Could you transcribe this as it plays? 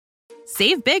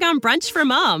Save big on brunch for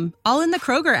mom, all in the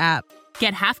Kroger app.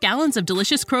 Get half gallons of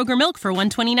delicious Kroger milk for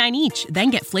 $1.29 each. Then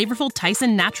get flavorful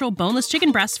Tyson natural boneless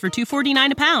chicken breasts for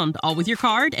 $2.49 a pound, all with your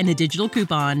card and a digital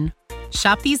coupon.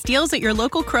 Shop these deals at your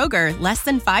local Kroger, less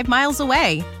than 5 miles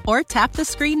away. Or tap the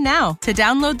screen now to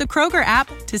download the Kroger app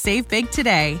to save big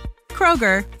today.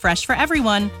 Kroger, fresh for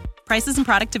everyone. Prices and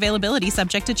product availability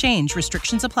subject to change.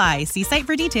 Restrictions apply. See site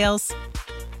for details.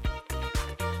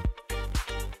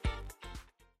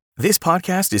 This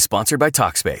podcast is sponsored by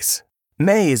Talkspace.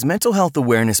 May is Mental Health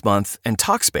Awareness Month, and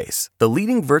Talkspace, the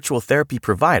leading virtual therapy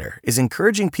provider, is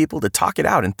encouraging people to talk it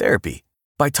out in therapy.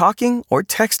 By talking or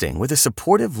texting with a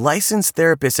supportive, licensed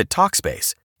therapist at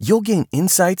Talkspace, you'll gain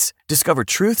insights, discover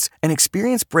truths, and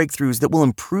experience breakthroughs that will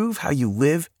improve how you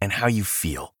live and how you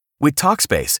feel. With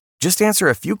Talkspace, just answer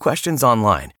a few questions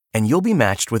online, and you'll be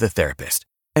matched with a therapist.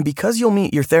 And because you'll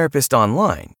meet your therapist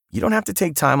online, you don't have to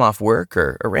take time off work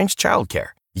or arrange childcare.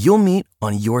 You'll meet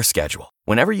on your schedule,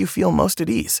 whenever you feel most at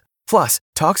ease. Plus,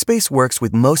 Talkspace works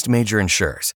with most major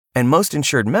insurers, and most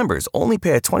insured members only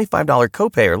pay a $25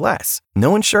 copay or less.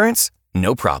 No insurance?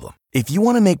 No problem. If you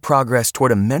want to make progress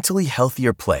toward a mentally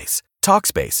healthier place,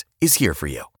 Talkspace is here for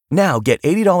you. Now get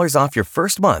 $80 off your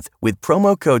first month with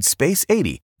promo code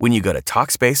SPACE80 when you go to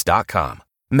Talkspace.com.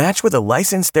 Match with a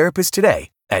licensed therapist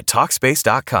today at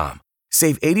Talkspace.com.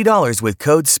 Save $80 with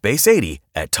code SPACE80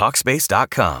 at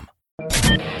Talkspace.com.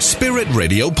 Spirit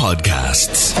Radio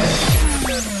Podcasts.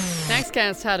 Next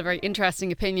guest had a very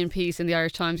interesting opinion piece in the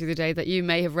Irish Times the other day that you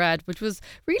may have read, which was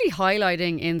really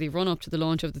highlighting in the run-up to the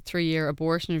launch of the 3-year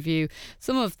abortion review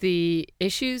some of the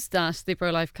issues that the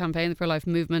pro-life campaign, the pro-life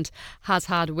movement has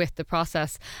had with the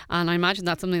process. And I imagine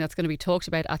that's something that's going to be talked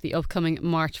about at the upcoming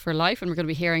March for Life, and we're going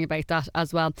to be hearing about that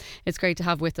as well. It's great to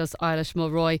have with us Eilis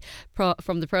Mulroy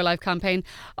from the pro-life campaign.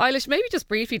 Eilis, maybe just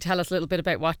briefly tell us a little bit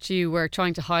about what you were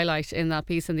trying to highlight in that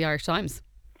piece in the Irish Times.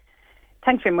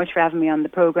 Thanks very much for having me on the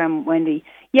programme, Wendy.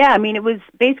 Yeah, I mean, it was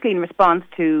basically in response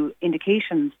to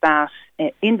indications that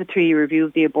in the 3-year review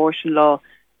of the abortion law,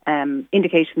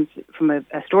 indications from a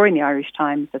story in the Irish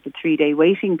Times that the 3-day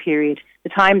waiting period, the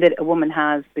time that a woman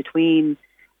has between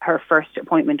her first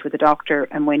appointment with a doctor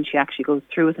and when she actually goes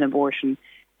through with an abortion,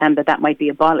 that might be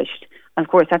abolished. And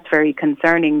of course, that's very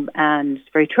concerning and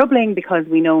very troubling because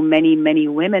we know many, many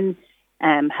women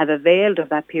have availed of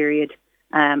that period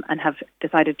and have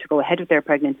decided to go ahead with their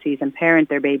pregnancies and parent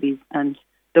their babies. And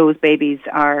those babies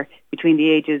are between the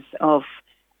ages of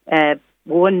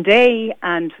 1 day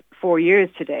and 4 years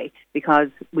today, because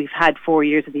we've had 4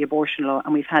 years of the abortion law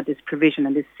and we've had this provision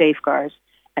and this safeguard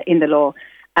in the law.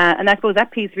 And I suppose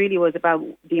that piece really was about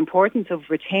the importance of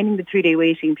retaining the 3-day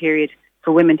waiting period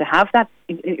for women to have that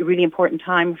really important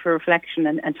time for reflection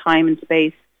and time and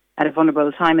space at a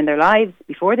vulnerable time in their lives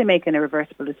before they make an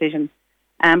irreversible decision.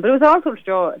 But it was also to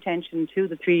draw attention to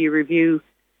the 3-year review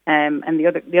and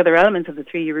the other elements of the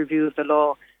 3-year review of the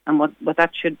law and what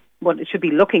it should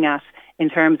be looking at in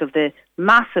terms of the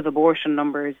massive abortion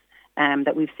numbers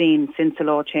that we've seen since the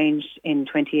law changed in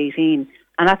 2018.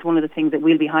 And that's one of the things that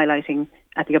we'll be highlighting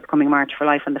at the upcoming March for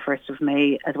Life on the 1st of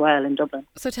May as well in Dublin.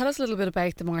 So tell us a little bit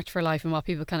about the March for Life and what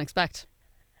people can expect.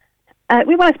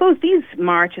 Well, I suppose these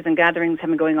marches and gatherings have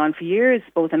been going on for years,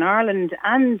 both in Ireland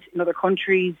and in other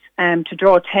countries, to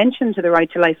draw attention to the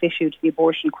right to life issue, to the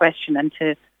abortion question, and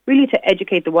to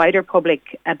educate the wider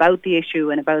public about the issue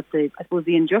and about the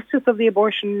injustice of the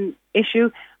abortion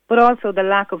issue, but also the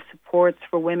lack of supports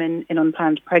for women in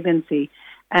unplanned pregnancy.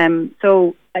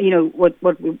 What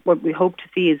we hope to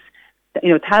see is,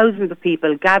 thousands of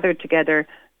people gathered together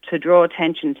to draw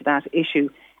attention to that issue.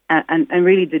 And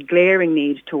really the glaring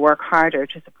need to work harder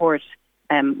to support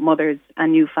mothers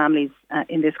and new families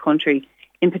in this country.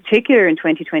 In particular, in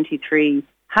 2023,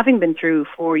 having been through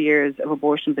 4 years of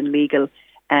abortion being legal,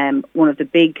 one of the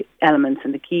big elements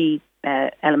and the key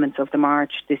elements of the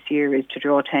march this year is to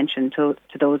draw attention to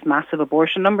those massive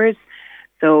abortion numbers.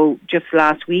 So just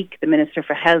last week, the Minister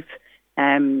for Health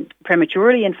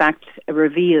prematurely, in fact,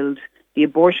 revealed the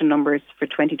abortion numbers for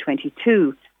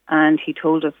 2022. And he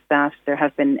told us that there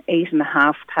have been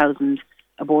 8,500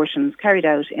 abortions carried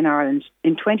out in Ireland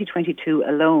in 2022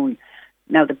 alone.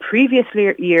 Now, the previous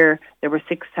year, there were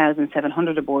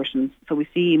 6,700 abortions. So we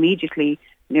see immediately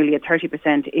nearly a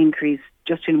 30% increase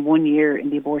just in 1 year in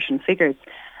the abortion figures.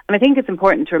 And I think it's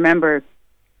important to remember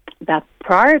that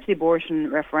prior to the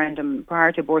abortion referendum,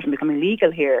 prior to abortion becoming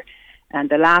legal here, and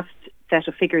the last set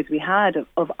of figures we had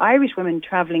of Irish women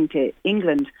travelling to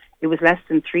England, it was less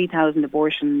than 3,000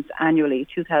 abortions annually.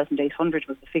 2,800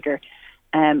 was the figure.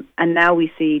 And now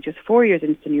we see, just 4 years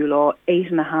into the new law,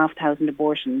 8,500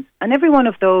 abortions. And every one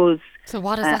of those... So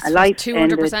what is that,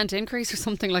 200% increase or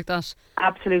something like that?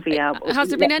 Absolutely, yeah. Has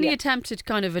there been any attempt to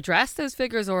kind of address those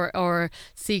figures or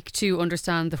seek to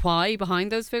understand the why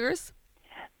behind those figures?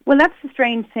 Well, that's the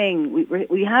strange thing.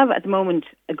 We have at the moment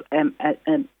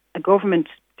a government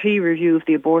pre-review of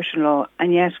the abortion law,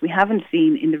 and yet we haven't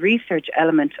seen in the research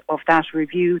element of that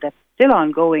review that's still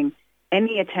ongoing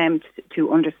any attempt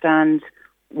to understand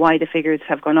why the figures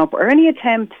have gone up, or any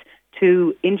attempt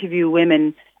to interview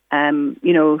women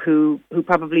who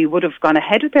probably would have gone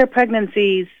ahead with their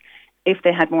pregnancies if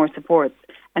they had more support.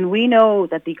 And we know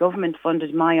that the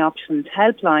government-funded My Options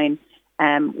helpline,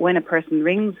 when a person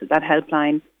rings that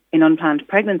helpline in unplanned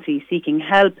pregnancy seeking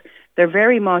help, they're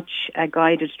very much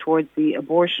guided towards the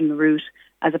abortion route,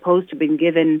 as opposed to being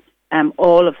given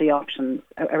all of the options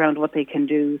around what they can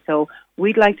do. So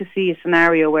we'd like to see a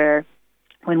scenario where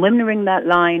when women ring that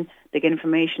line, they get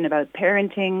information about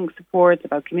parenting supports,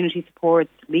 about community supports,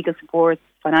 legal supports,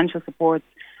 financial supports,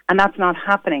 and that's not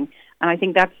happening. And I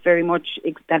think that's very much,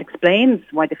 that explains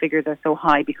why the figures are so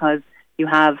high, because you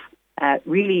have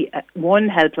really one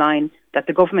helpline that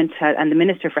the government and the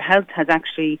Minister for Health has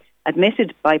actually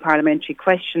admitted by parliamentary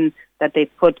question that they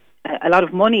put a lot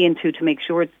of money into to make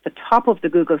sure it's the top of the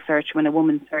Google search when a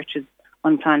woman searches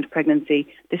unplanned pregnancy.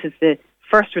 This is the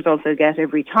first result they'll get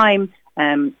every time,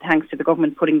 thanks to the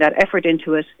government putting that effort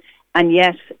into it, and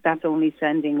yet that's only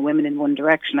sending women in one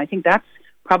direction. I think that's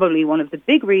probably one of the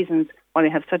big reasons why we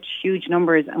have such huge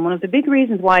numbers, and one of the big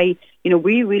reasons why,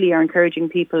 we really are encouraging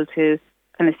people to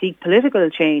kind of seek political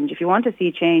change. If you want to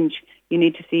see change, you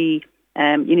need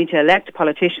to elect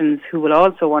politicians who will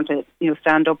also want to,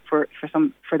 stand up for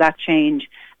that change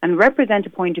and represent a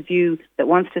point of view that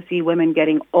wants to see women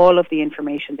getting all of the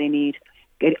information they need,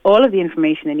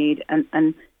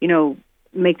 and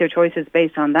make their choices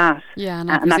based on that. Yeah, and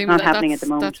that's not happening at the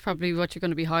moment. That's probably what you're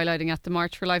going to be highlighting at the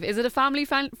March for Life. Is it a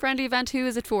family-friendly event? Who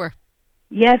is it for?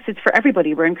 Yes, it's for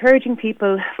everybody. We're encouraging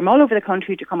people from all over the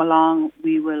country to come along.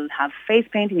 We will have face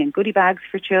painting and goodie bags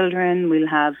for children. We'll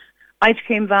have ice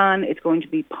cream van. It's going to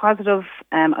be positive.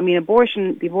 The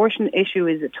abortion issue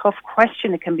is a tough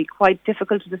question. It can be quite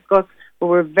difficult to discuss, but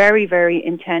we're very, very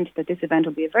intent that this event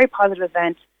will be a very positive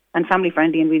event and family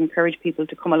friendly, and we encourage people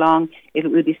to come along. It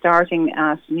will be starting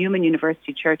at Newman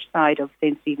University Church side of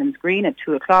St. Stephen's Green at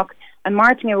 2:00 and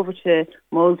marching over to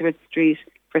Molesworth Street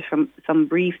for some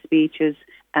brief speeches.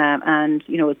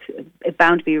 It's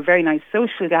bound to be a very nice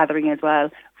social gathering as well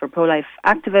for pro-life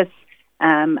activists.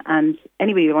 And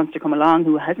anybody who wants to come along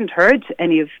who hasn't heard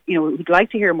who'd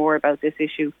like to hear more about this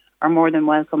issue are more than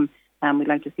welcome. We'd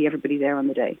like to see everybody there on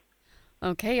the day.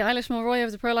 Okay, Eilis Mulroy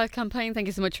of the Pro-Life Campaign, thank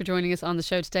you so much for joining us on the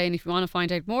show today. And if you want to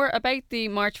find out more about the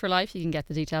March for Life, you can get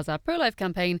the details at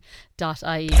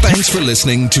prolifecampaign.ie. Thanks for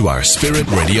listening to our Spirit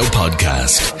Radio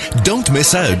podcast. Don't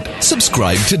miss out.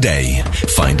 Subscribe today.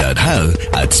 Find out how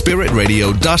at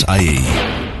spiritradio.ie.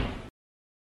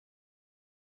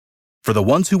 For the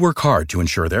ones who work hard to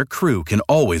ensure their crew can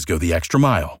always go the extra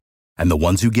mile, and the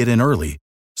ones who get in early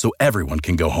so everyone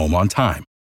can go home on time,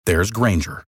 there's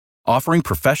Grainger, offering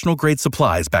professional-grade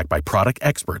supplies backed by product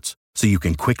experts so you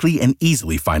can quickly and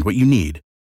easily find what you need.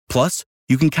 Plus,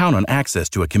 you can count on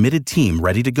access to a committed team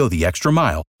ready to go the extra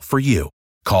mile for you.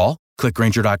 Call, click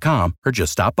Grainger.com, or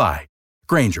just stop by.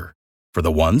 Grainger, for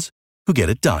the ones who get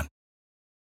it done.